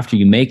dividends, or after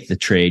you make the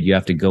trade, you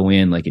have to go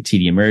in like a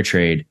TD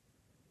Ameritrade,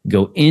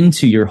 go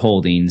into your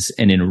holdings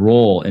and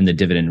enroll in the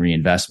dividend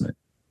reinvestment.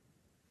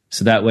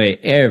 So that way,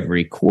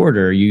 every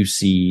quarter, you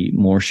see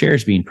more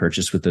shares being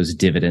purchased with those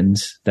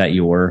dividends that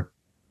you're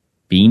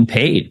being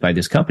paid by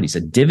this company. So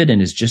a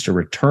dividend is just a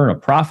return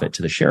of profit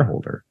to the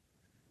shareholder.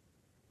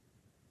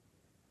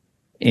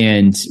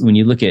 And when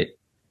you look at,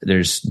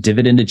 there's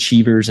dividend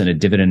achievers and a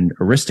dividend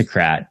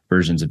aristocrat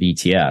versions of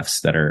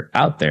ETFs that are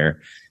out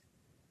there.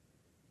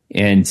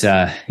 And,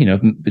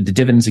 the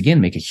dividends,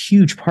 again, make a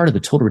huge part of the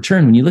total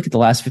return. When you look at the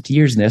last 50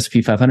 years in the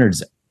S&P 500,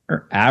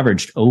 are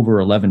averaged over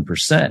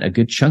 11%. A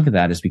good chunk of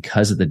that is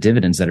because of the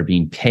dividends that are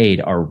being paid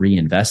are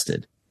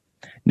reinvested.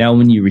 Now,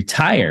 when you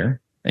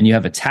retire and you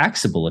have a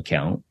taxable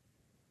account,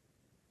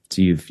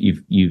 so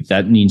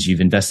that means you've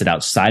invested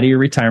outside of your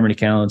retirement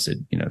accounts at,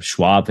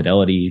 Schwab,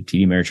 Fidelity,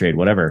 TD Ameritrade,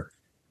 whatever.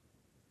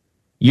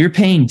 You're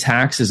paying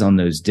taxes on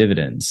those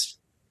dividends,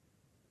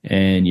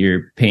 and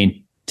you're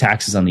paying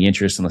taxes on the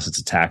interest unless it's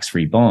a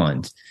tax-free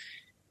bond.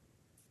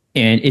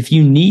 And if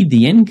you need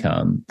the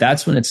income,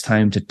 that's when it's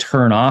time to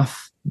turn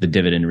off the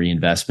dividend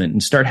reinvestment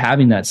and start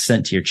having that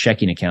sent to your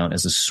checking account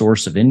as a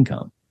source of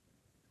income.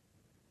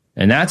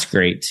 And that's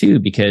great too,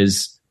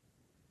 because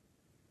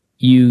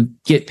you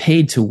get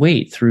paid to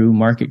wait through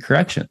market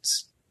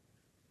corrections.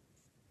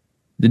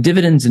 The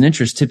dividends and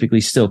interest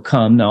typically still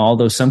come. Now,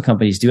 although some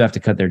companies do have to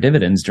cut their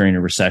dividends during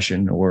a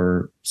recession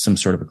or some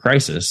sort of a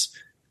crisis,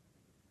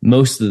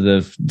 most of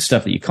the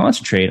stuff that you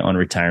concentrate on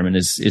retirement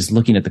is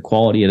looking at the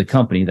quality of the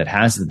company that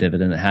has the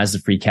dividend, that has the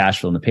free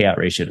cash flow and the payout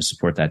ratio to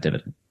support that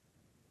dividend.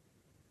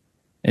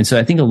 And so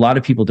I think a lot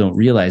of people don't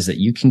realize that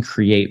you can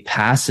create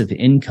passive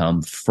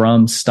income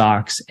from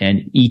stocks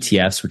and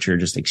ETFs, which are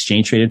just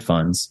exchange traded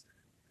funds,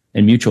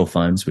 and mutual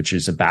funds, which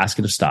is a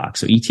basket of stocks.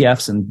 So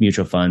ETFs and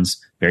mutual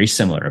funds, very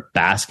similar, a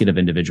basket of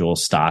individual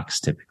stocks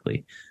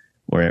typically,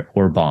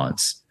 or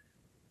bonds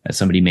that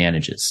somebody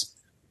manages.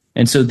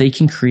 And so they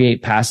can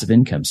create passive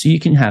income. So you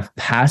can have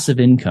passive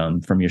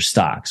income from your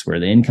stocks where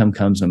the income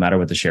comes no matter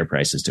what the share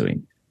price is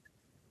doing.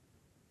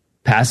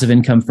 Passive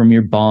income from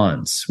your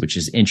bonds, which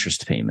is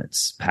interest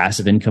payments.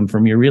 Passive income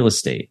from your real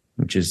estate,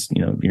 which is,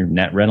 your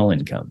net rental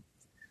income.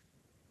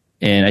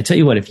 And I tell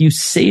you what, if you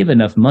save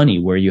enough money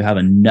where you have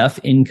enough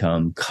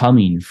income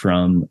coming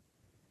from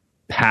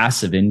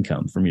passive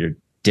income, from your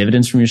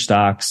dividends from your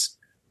stocks,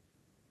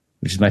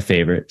 which is my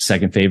favorite,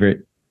 second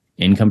favorite,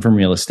 income from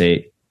real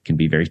estate, can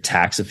be very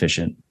tax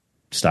efficient.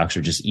 Stocks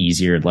are just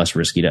easier and less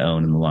risky to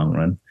own in the long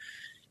run.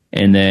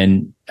 And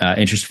then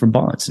interest from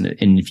bonds. And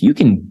if you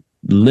can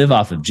live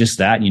off of just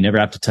that and you never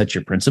have to touch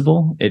your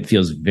principal, it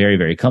feels very,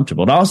 very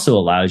comfortable. It also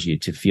allows you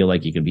to feel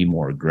like you can be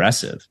more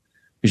aggressive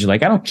because you're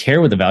like, I don't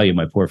care what the value of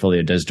my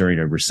portfolio does during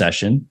a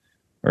recession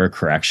or a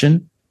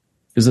correction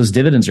because those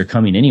dividends are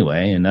coming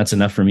anyway. And that's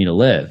enough for me to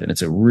live. And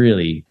it's a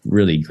really,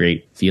 really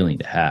great feeling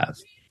to have.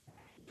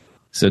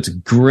 So it's a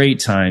great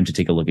time to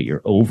take a look at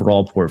your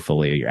overall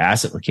portfolio, your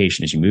asset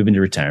location as you move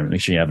into retirement.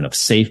 Make sure you have enough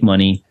safe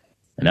money,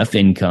 enough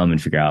income,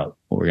 and figure out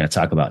what we're going to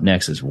talk about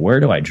next is where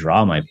do I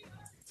draw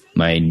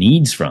my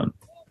needs from?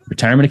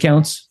 Retirement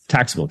accounts,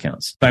 taxable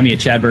accounts. Find me at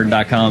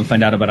chadburton.com.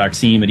 Find out about our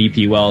team at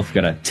EP Wealth. We've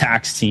got a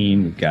tax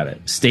team. We've got a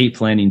estate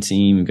planning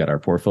team. We've got our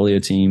portfolio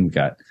team. We've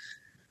got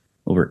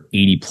over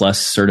 80 plus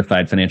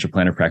certified financial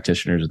planner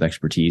practitioners with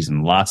expertise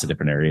in lots of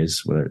different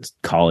areas, whether it's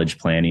college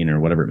planning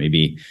or whatever it may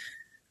be.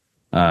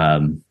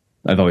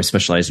 I've always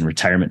specialized in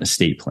retirement and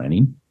estate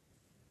planning.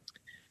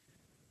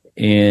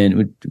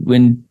 And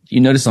when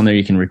you notice on there,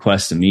 you can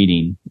request a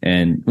meeting.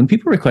 And when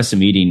people request a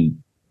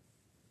meeting,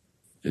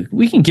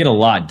 we can get a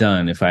lot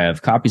done if I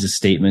have copies of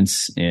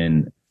statements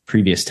and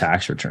previous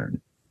tax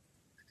return.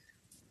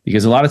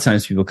 Because a lot of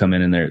times people come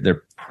in and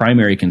their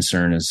primary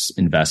concern is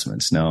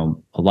investments. Now,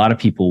 a lot of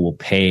people will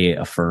pay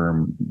a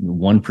firm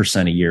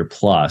 1% a year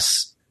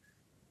plus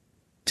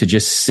to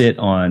just sit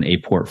on a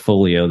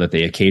portfolio that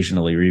they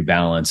occasionally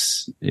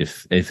rebalance,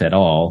 if at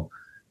all.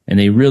 And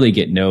they really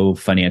get no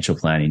financial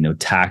planning, no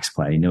tax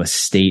planning, no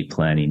estate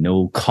planning,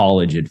 no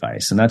college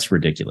advice. And that's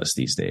ridiculous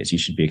these days. You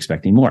should be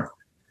expecting more.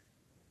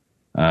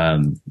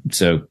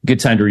 So good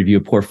time to review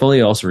a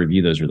portfolio. Also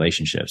review those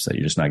relationships that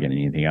you're just not getting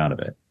anything out of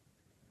it.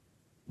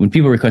 When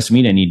people request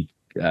me, I need,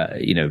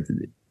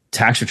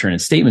 tax return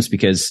and statements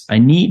because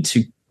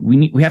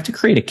we have to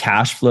create a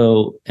cash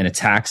flow and a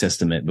tax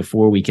estimate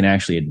before we can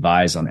actually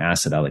advise on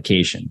asset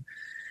allocation.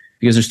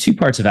 Because there's two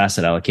parts of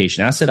asset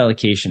allocation. Asset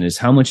allocation is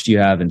how much do you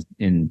have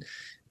in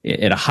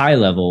at a high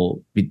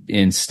level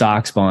in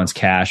stocks, bonds,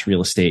 cash,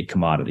 real estate,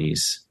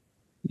 commodities,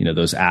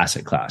 those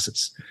asset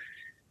classes.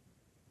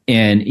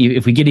 And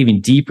if we get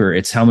even deeper,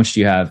 it's how much do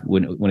you have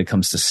when it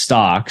comes to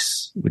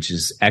stocks, which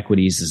is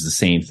equities is the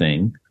same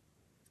thing.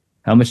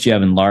 How much do you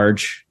have in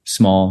large,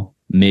 small,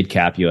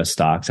 mid-cap U.S.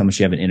 stocks? How much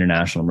do you have in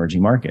international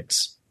emerging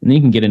markets? And then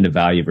you can get into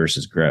value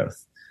versus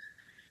growth.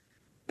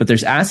 But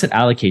there's asset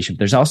allocation, but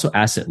there's also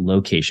asset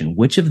location.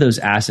 Which of those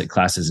asset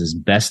classes is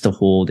best to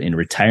hold in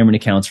retirement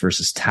accounts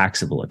versus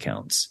taxable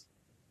accounts?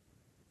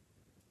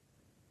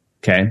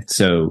 Okay,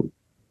 so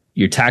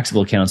your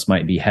taxable accounts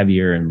might be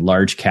heavier in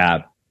large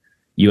cap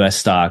U.S.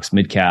 stocks,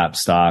 mid-cap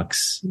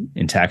stocks,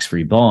 and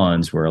tax-free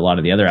bonds, where a lot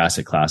of the other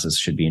asset classes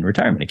should be in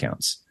retirement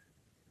accounts.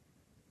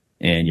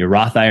 And your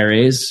Roth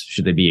IRAs,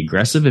 should they be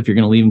aggressive if you're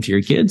going to leave them to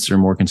your kids, or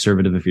more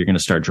conservative if you're going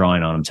to start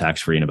drawing on them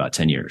tax-free in about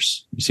 10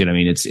 years? You see what I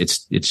mean? It's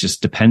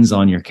just depends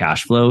on your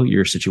cash flow,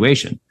 your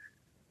situation.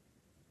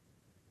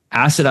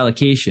 Asset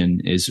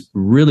allocation is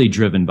really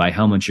driven by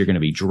how much you're going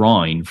to be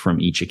drawing from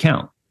each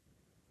account.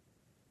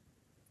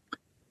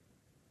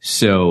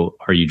 So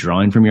are you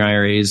drawing from your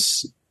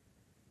IRAs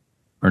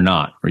or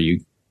not? Are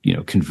you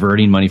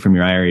converting money from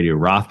your IRA to a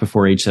Roth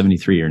before age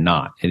 73 or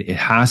not?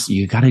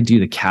 You got to do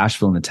the cash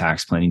flow and the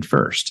tax planning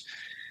first.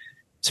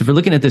 So if we're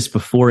looking at this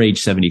before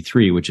age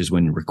 73, which is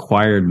when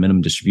required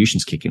minimum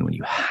distributions kick in, when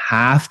you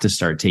have to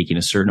start taking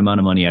a certain amount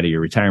of money out of your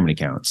retirement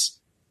accounts,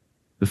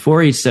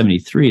 before age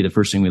 73, the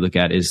first thing we look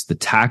at is the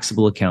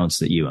taxable accounts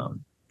that you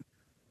own.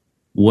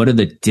 What are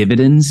the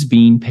dividends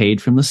being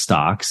paid from the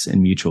stocks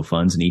and mutual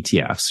funds and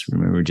ETFs?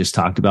 Remember, we just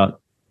talked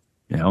about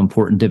how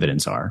important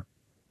dividends are.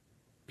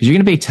 Because you're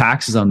going to pay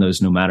taxes on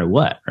those no matter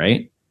what,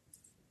 right?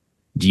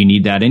 Do you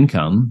need that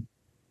income?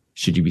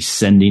 Should you be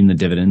sending the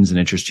dividends and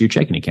interest to your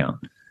checking account?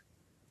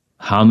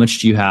 How much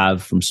do you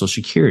have from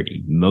Social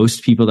Security?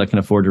 Most people that can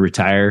afford to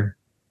retire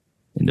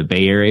in the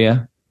Bay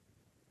Area,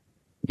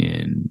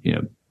 in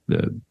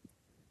the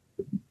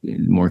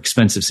more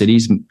expensive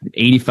cities,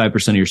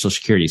 85% of your Social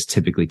Security is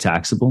typically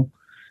taxable.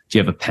 Do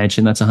you have a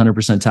pension that's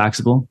 100%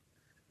 taxable?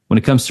 When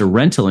it comes to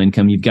rental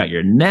income, you've got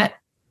your net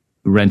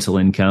rental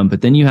income,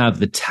 but then you have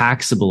the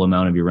taxable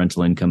amount of your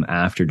rental income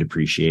after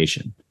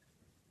depreciation.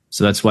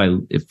 So that's why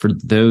for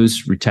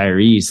those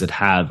retirees that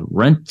have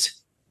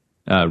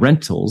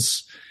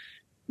rentals,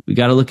 we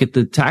got to look at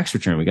the tax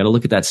return. We got to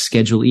look at that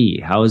Schedule E.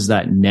 How is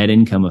that net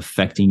income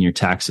affecting your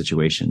tax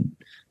situation?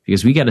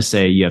 Because we got to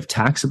say you have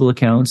taxable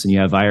accounts and you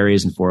have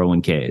IRAs and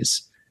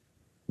 401ks.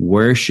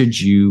 Where should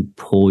you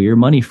pull your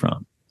money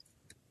from?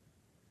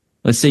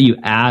 Let's say you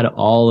add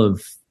all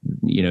of,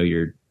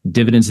 your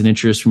dividends and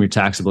interest from your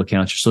taxable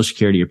accounts, your Social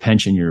Security, your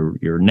pension,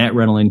 your net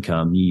rental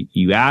income.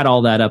 You add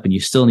all that up and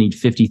you still need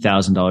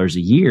 $50,000 a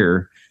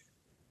year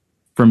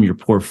from your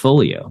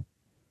portfolio.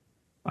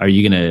 Are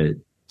you going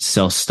to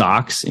sell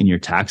stocks in your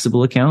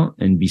taxable account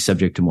and be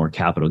subject to more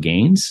capital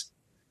gains,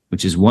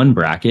 which is one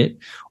bracket?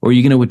 Or are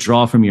you going to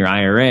withdraw from your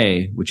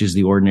IRA, which is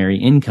the ordinary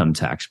income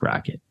tax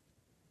bracket?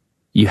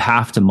 You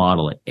have to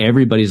model it.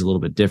 Everybody's a little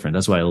bit different.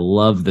 That's why I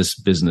love this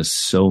business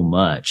so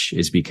much,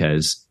 is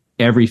because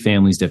every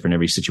family's different.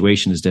 Every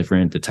situation is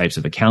different. The types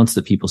of accounts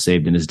that people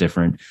saved in is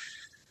different.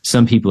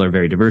 Some people are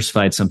very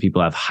diversified. Some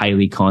people have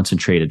highly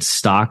concentrated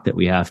stock that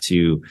we have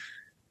to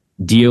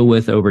deal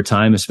with over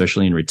time,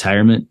 especially in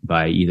retirement,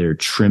 by either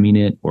trimming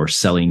it or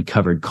selling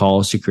covered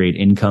calls to create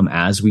income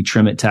as we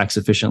trim it tax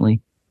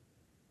efficiently.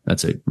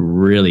 That's a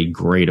really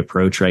great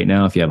approach right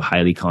now. If you have a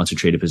highly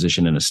concentrated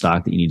position in a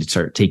stock that you need to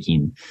start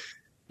taking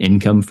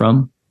income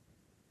from,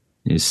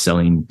 is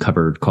selling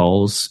covered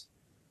calls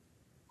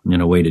in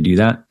a way to do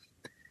that.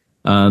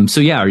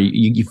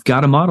 You've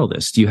got to model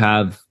this. Do you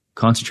have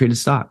concentrated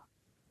stock?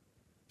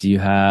 Do you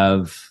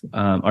have,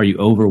 are you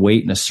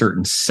overweight in a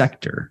certain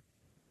sector?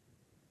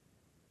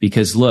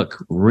 Because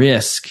look,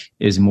 risk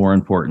is more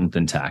important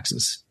than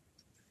taxes.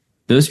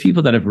 Those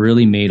people that have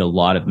really made a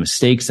lot of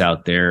mistakes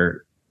out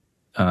there,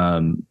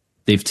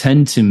 they've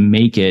tend to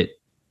make it,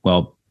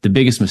 well, the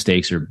biggest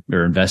mistakes are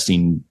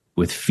investing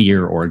with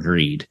fear or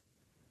greed.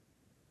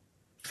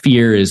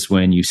 Fear is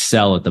when you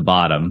sell at the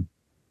bottom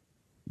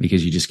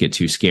because you just get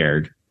too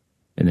scared,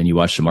 and then you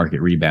watch the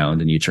market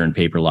rebound and you turn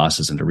paper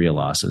losses into real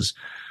losses.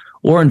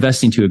 Or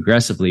investing too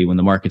aggressively when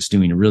the market's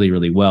doing really,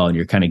 really well and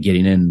you're kind of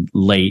getting in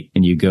late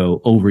and you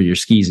go over your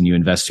skis and you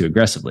invest too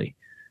aggressively.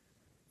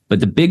 But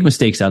the big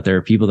mistakes out there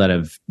are people that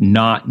have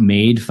not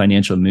made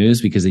financial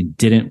moves because they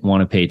didn't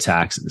want to pay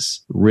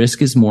taxes.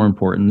 Risk is more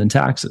important than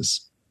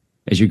taxes.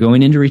 As you're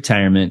going into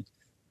retirement,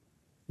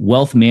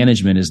 wealth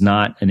management is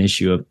not an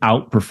issue of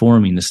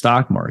outperforming the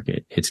stock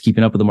market. It's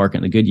keeping up with the market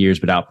in the good years,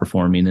 but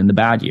outperforming in the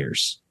bad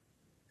years,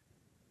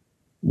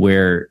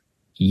 where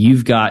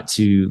you've got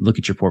to look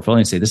at your portfolio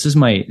and say, this is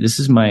my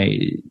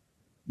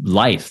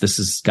life. This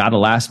has got to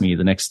last me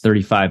the next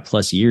 35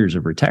 plus years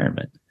of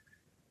retirement.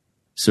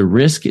 So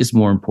risk is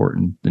more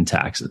important than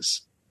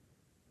taxes.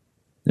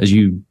 As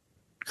you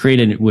create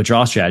a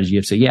withdrawal strategy, you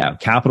have to say,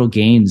 capital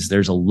gains,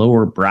 there's a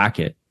lower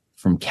bracket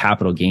from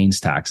capital gains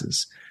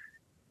taxes.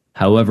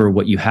 However,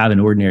 what you have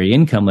in ordinary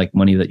income, like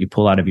money that you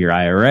pull out of your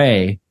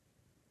IRA,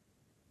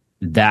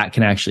 that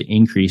can actually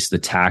increase the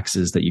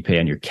taxes that you pay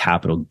on your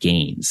capital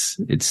gains.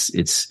 It's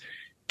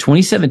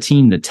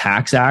 2017, the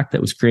Tax Act that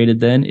was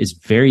created then is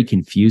very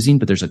confusing,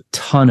 but there's a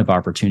ton of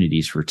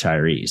opportunities for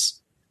retirees.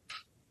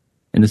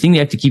 And the thing you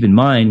have to keep in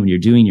mind when you're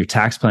doing your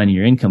tax planning,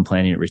 your income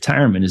planning at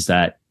retirement, is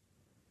that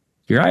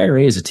your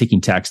IRA is a ticking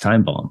tax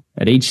time bomb.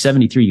 At age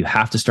 73, you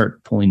have to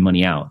start pulling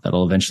money out.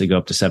 That'll eventually go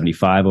up to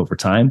 75 over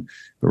time.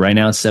 But right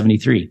now it's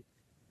 73.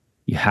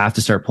 You have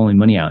to start pulling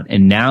money out.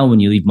 And now when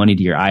you leave money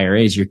to your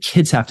IRAs, your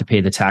kids have to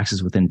pay the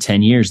taxes within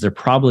 10 years. They're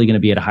probably going to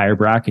be at a higher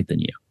bracket than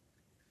you.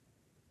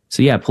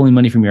 So pulling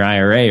money from your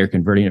IRA or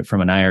converting it from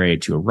an IRA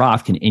to a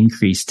Roth can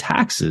increase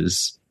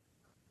taxes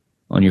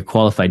on your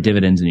qualified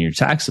dividends in your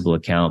taxable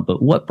account.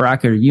 But what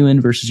bracket are you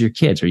in versus your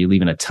kids? Are you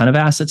leaving a ton of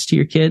assets to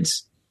your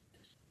kids?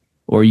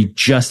 Or you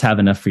just have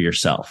enough for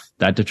yourself?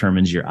 That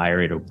determines your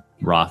IRA to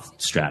Roth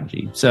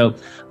strategy. So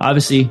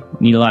obviously,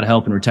 need a lot of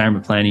help in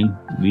retirement planning.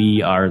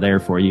 We are there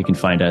for you. You can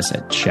find us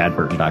at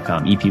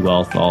chadburton.com. EP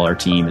Wealth, all our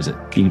team is you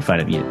can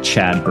find me at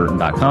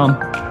chadburton.com.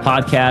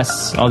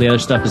 Podcasts, all the other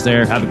stuff is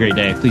there. Have a great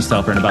day. Please tell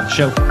a friend about the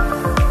show.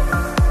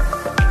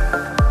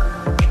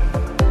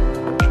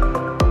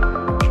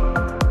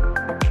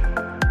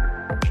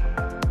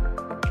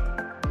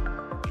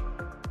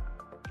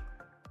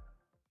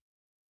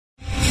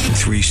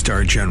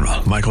 Three-star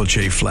General Michael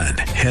J. Flynn,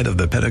 head of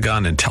the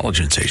Pentagon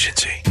Intelligence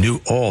Agency,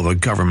 knew all the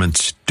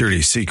government's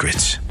dirty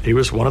secrets. He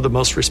was one of the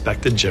most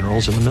respected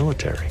generals in the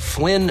military.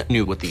 Flynn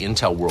knew what the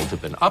intel world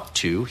had been up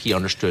to. He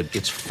understood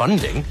its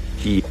funding.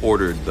 He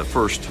ordered the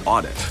first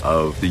audit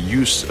of the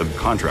use of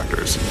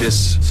contractors.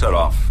 This set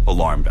off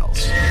alarm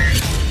bells.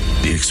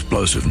 The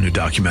explosive new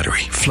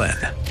documentary, Flynn,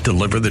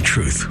 Deliver the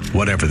Truth,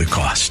 Whatever the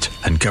Cost,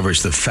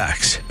 uncovers the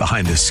facts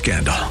behind this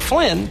scandal.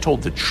 Flynn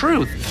told the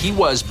truth. He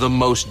was the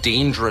most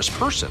dangerous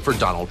person for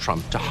Donald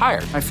Trump to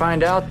hire. I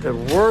find out the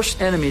worst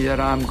enemy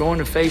that I'm going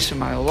to face in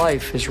my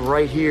life is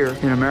right here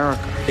in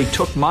America. They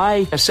took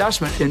my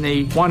assessment and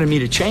they wanted me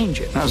to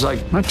change it. And I was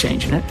like, I'm not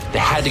changing it. They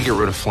had to get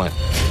rid of Flynn.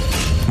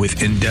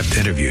 With in-depth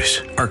interviews,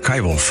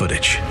 archival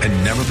footage,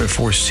 and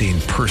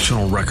never-before-seen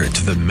personal records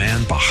of the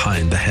man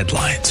behind the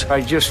headlines.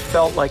 I just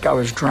felt like I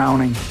was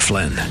drowning.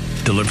 Flynn,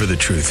 deliver the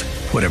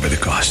truth, whatever the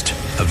cost.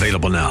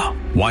 Available now.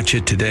 Watch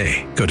it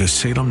today. Go to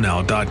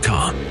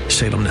salemnow.com.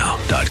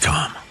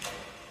 salemnow.com.